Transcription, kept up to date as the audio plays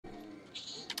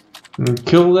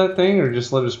Kill that thing, or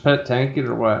just let his pet tank it,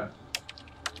 or what?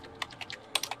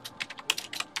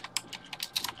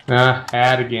 Ah,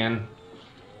 add again.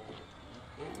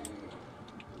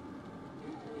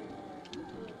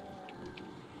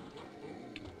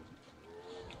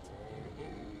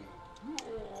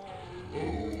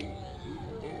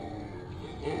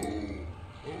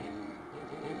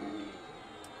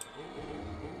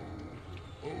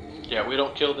 Yeah, we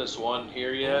don't kill this one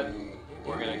here yet.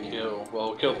 We're gonna kill, well,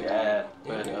 we'll kill the ad,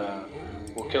 but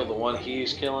we'll kill the one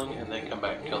he's killing and then come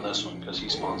back and kill this one because he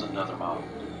spawns another mob.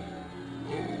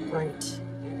 Great.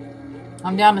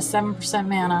 I'm down to 7%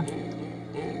 mana.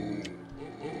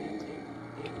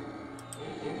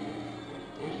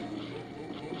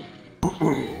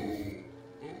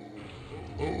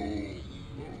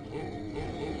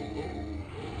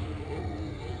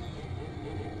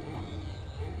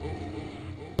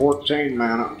 $14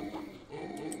 mana.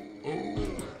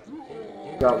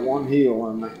 Got one heal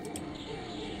in me.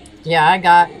 Yeah, I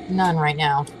got none right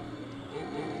now.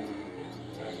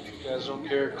 If you guys don't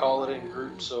care, call it in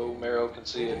group so Marrow can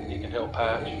see it and he can help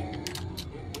patch.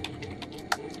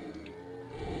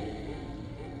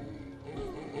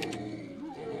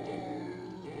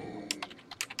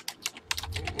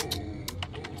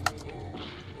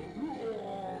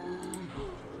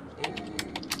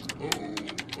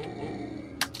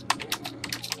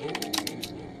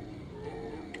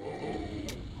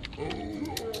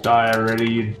 Die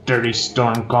already, you dirty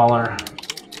stormcaller.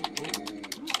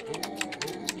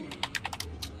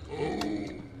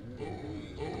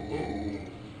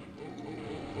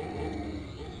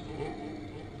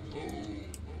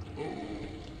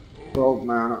 $12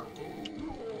 mana.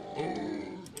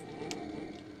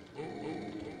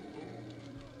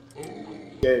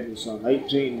 Gave me some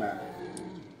 18 mana.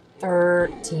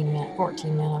 13 mana,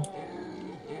 14 mana.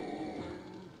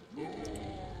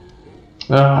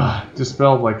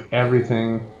 Dispelled like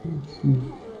everything.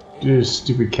 Dude,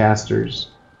 stupid casters.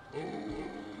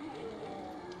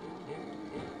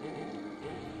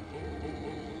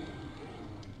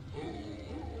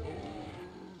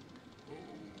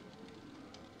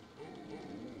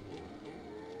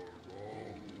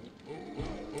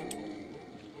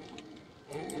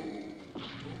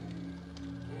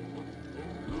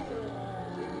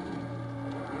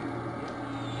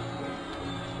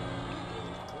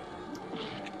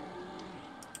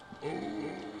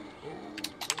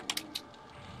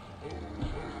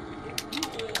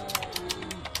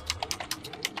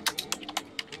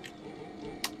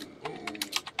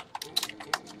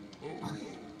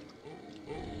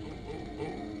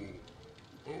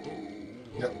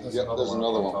 Yep, there's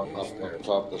another one up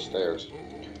top of the stairs.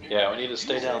 Yeah, we need to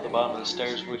stay down at the bottom of the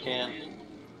stairs if we can.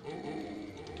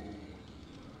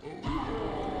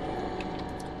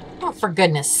 Oh, for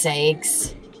goodness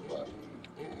sakes.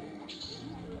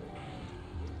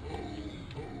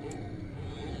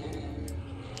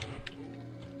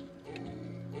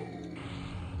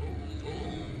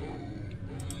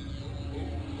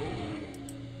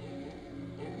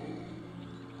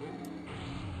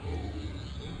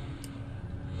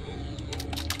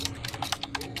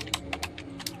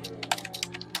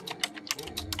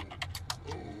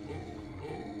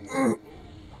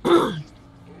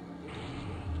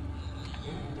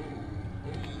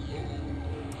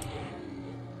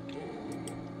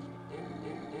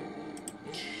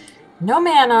 No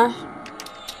mana.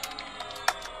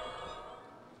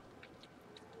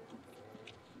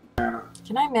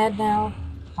 Can I med now?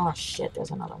 Oh shit,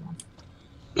 there's another one.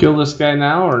 Kill this guy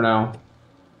now or no?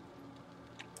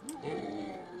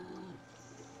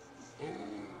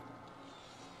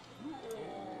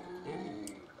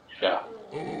 Yeah.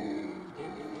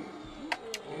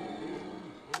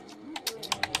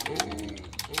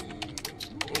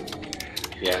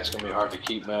 Yeah, it's gonna be hard to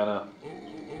keep mana.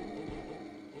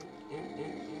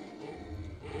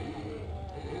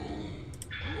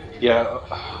 Yeah,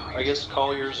 I guess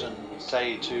Colliers and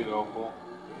Tay too, Opal.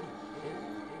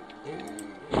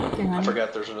 Okay, I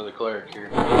forgot there's another cleric here.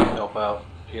 He can help out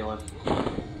healing.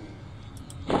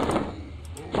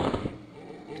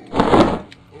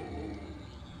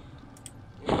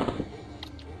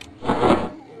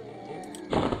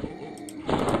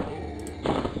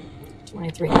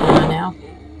 $23 mana now.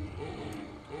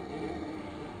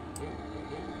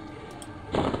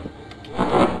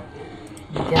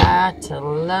 Got to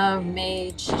love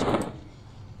mage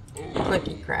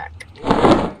clicky crack.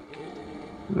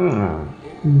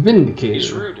 Vindicated.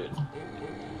 He's rooted.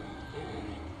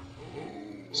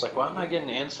 It's like, why am I getting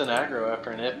instant aggro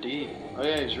after an FD? Oh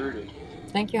yeah, he's rooted.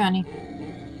 Thank you, honey.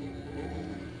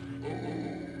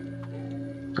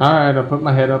 Alright, I'll put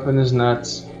my head up in his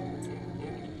nuts.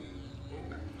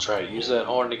 That's right. Use that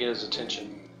horn to get his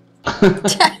attention.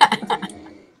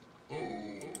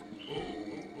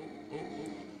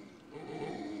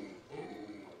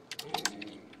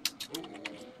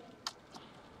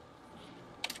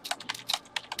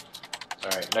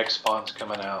 Alright, next spawn's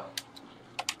coming out.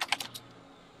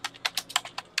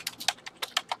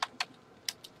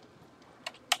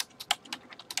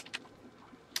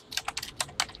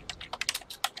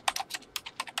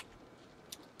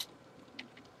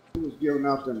 Who was giving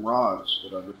out them rods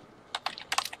that I did?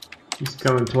 He's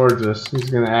coming towards us. He's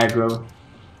gonna aggro.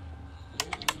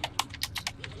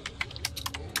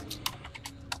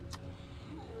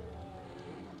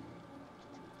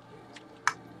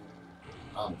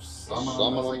 Summon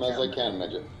them as I can,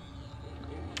 midget.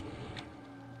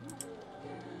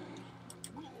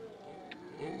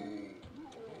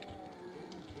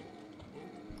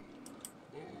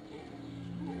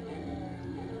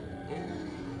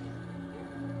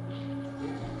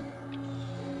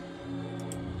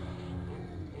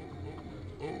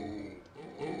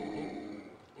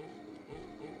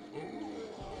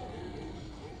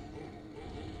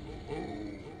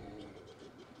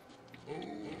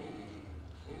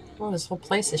 Oh, this whole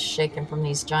place is shaking from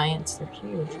these giants. They're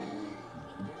huge.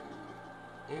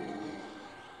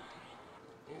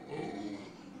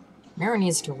 Mara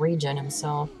needs to regen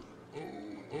himself.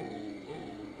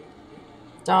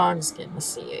 Dog's getting a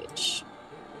CH.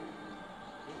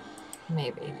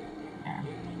 Maybe. There.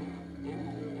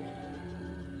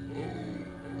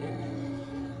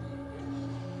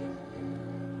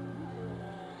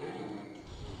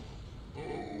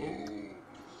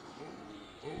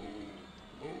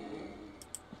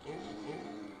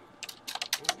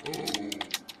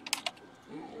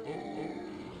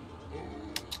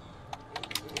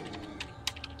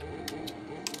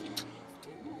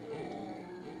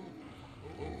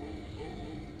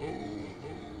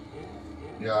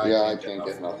 Yeah, I can't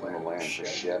get nothing to land for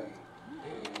shit.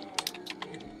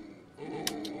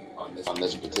 On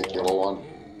this particular one.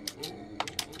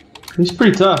 He's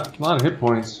pretty tough. A lot of hit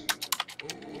points.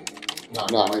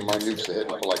 No, I mean my nukes are hitting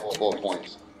for like 4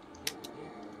 points.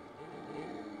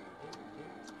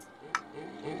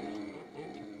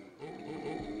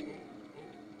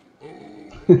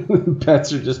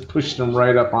 Pets are just pushing him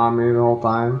right up on me the whole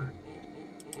time.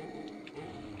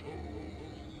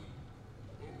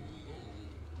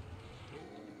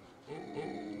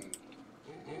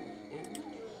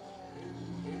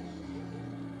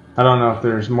 I don't know if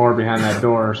there's more behind that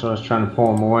door, so I was trying to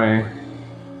pull him away.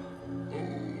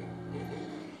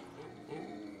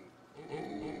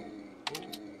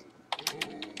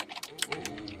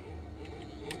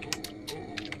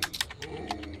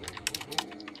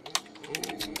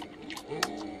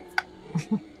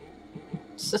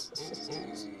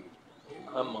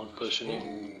 I'm monk pushing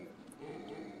him.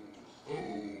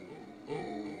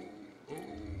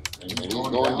 And he's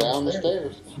going down the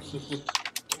stairs.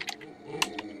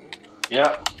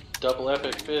 Yeah, double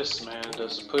epic fist, man,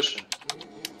 does the pushing.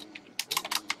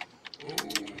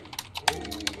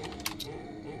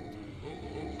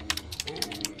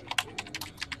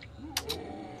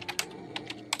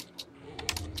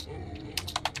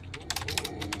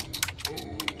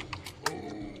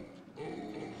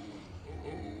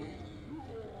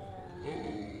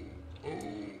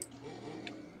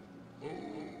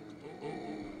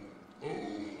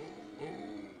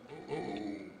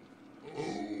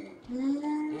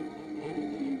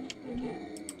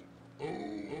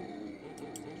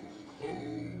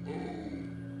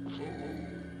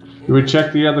 Did we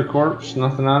check the other corpse?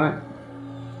 Nothing on it?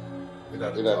 It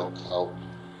had a toe.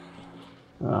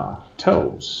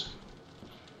 Toes.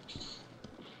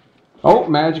 Oh,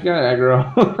 magic got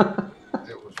aggro.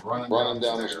 It was running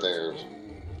down the stairs.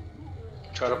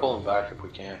 Try to pull him back if we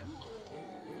can.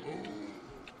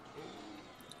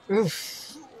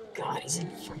 Oof. God, he's in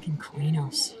freaking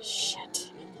Quenos.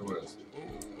 Shit. Who is?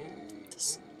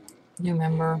 This new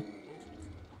member.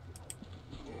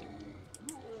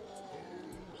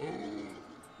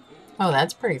 Oh,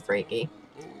 that's pretty freaky.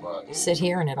 What? Sit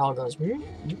here and it all goes.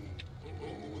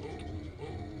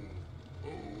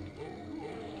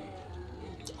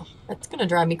 Oh, that's gonna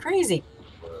drive me crazy.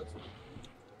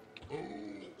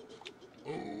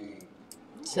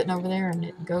 Sitting over there and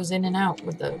it goes in and out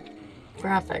with the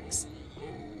graphics.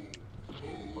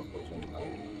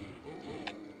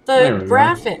 The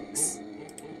graphics.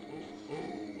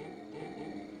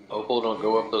 Opal, don't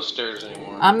go up those stairs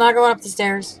anymore. I'm not going up the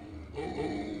stairs.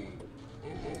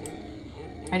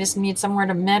 I just need somewhere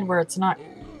to med where it's not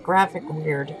graphic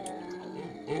weird.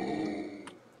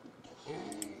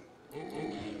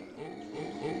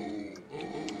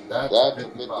 That's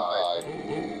 55.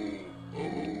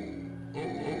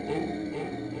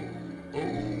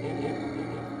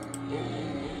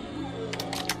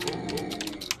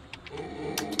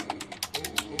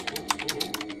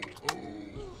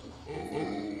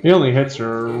 He only hits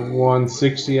her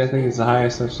 160, I think is the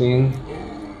highest I've seen.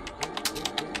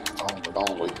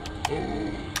 Only.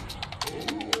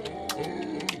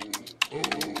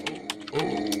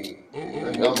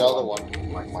 Another one.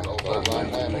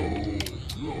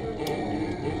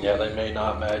 Yeah, they may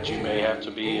not match. You may have to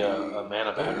be a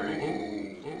mana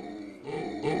battery.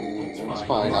 It's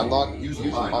fine. I'm not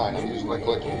using mine. I'm using my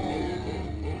click.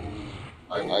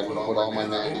 I put all my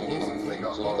mana since they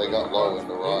got low in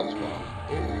the rods.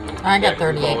 I got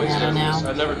 38 mana now.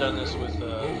 I've never done this with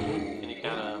any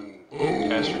kind of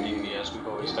caster DPS. We've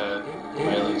always had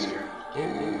melees here.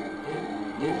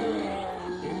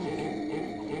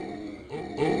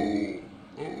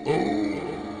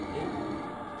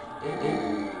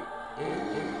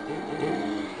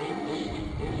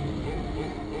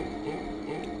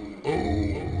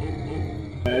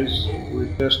 Guys,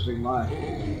 we're testing my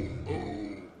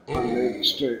Monday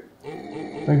straight.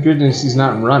 Thank goodness he's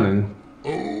not running.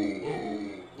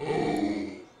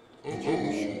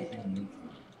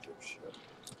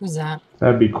 Who's that?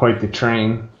 That'd be quite the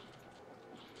train.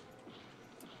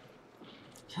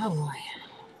 Oh boy.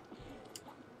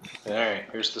 Alright,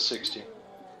 here's the 60.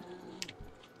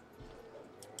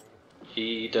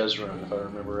 He does run, if I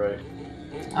remember right.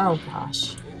 Oh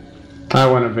gosh.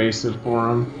 I went evasive for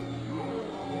him.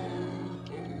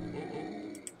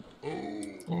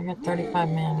 Yeah, I got 35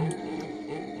 mana.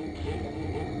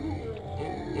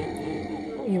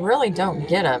 You really don't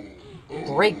get a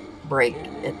break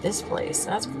at this place,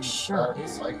 that's for sure.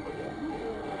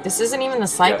 This isn't even the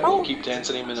cycle? Yeah, we'll keep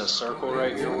dancing him in a circle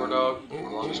right here, War Dog. As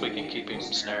long as we can keep him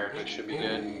snared, it should be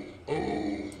good.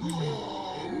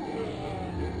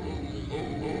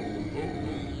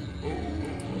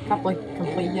 A couple of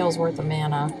complete heals worth of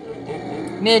mana.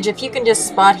 Midge, if you can just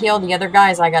spot heal the other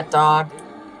guys, I got dog.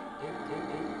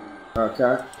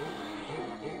 Okay.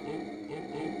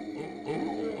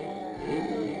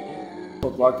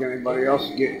 Look like anybody else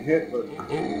is getting hit, but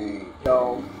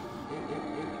no.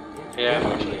 Yeah, I'm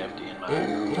actually empty in my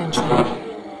aggro.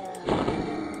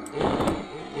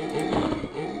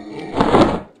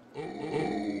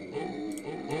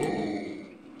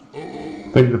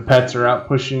 I think the pets are out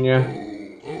pushing you.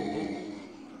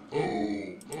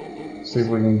 See if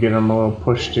we can get them a little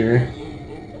pushed here.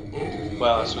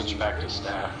 Well, I switched back to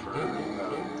staff for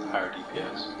higher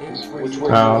DPS. Which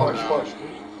way push?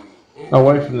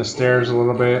 Away from the stairs a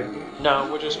little bit. No,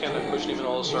 we're just kind of pushing him in a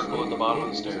little circle at the bottom of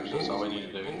the stairs. That's all we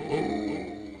need to do.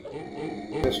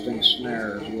 Testing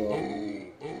snare as well.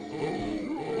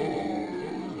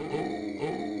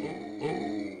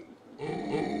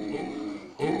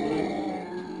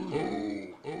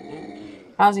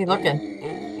 How's he looking?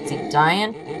 Is he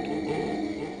dying?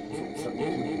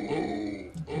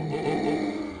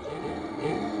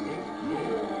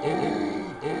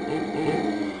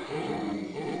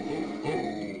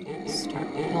 Start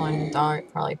killing the dog at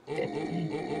probably 50.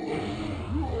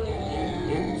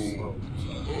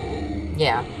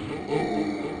 Yeah.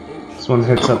 This one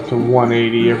hits up to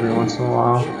 180 every once in a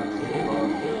while.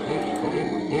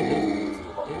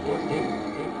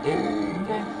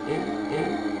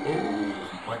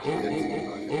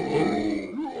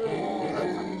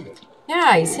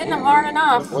 Yeah, he's hitting him hard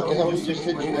enough. What the hell did you just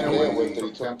hit you there with that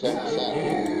he took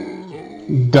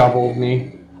 10%? Doubled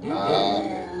me.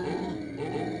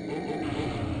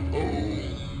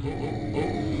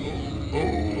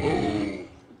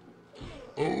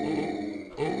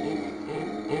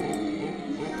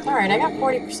 Alright, I got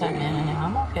 40% mana now.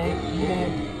 I'm okay. I'm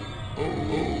good.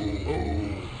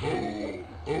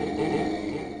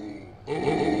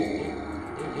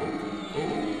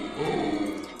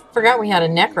 Forgot we had a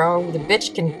necro. The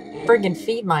bitch can friggin'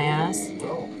 feed my ass.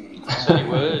 Said he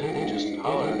would. Just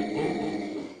holler at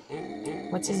him.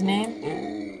 What's his name?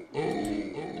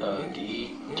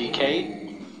 DK.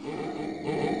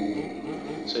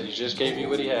 Said he just gave you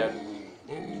what he had.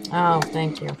 Oh,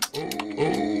 thank you.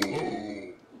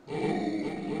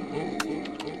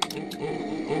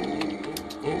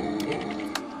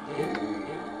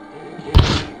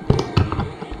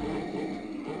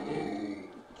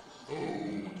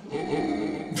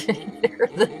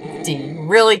 The D.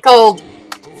 Really cold.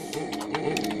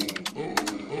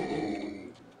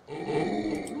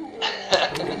 I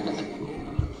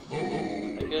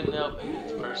couldn't help it.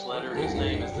 The first letter of his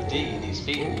name is the D, and he's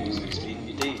feeding you, so he's feeding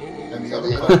you D. And the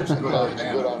other color's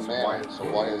good on mana, so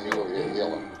why is he over here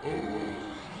yellow?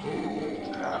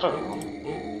 I don't know.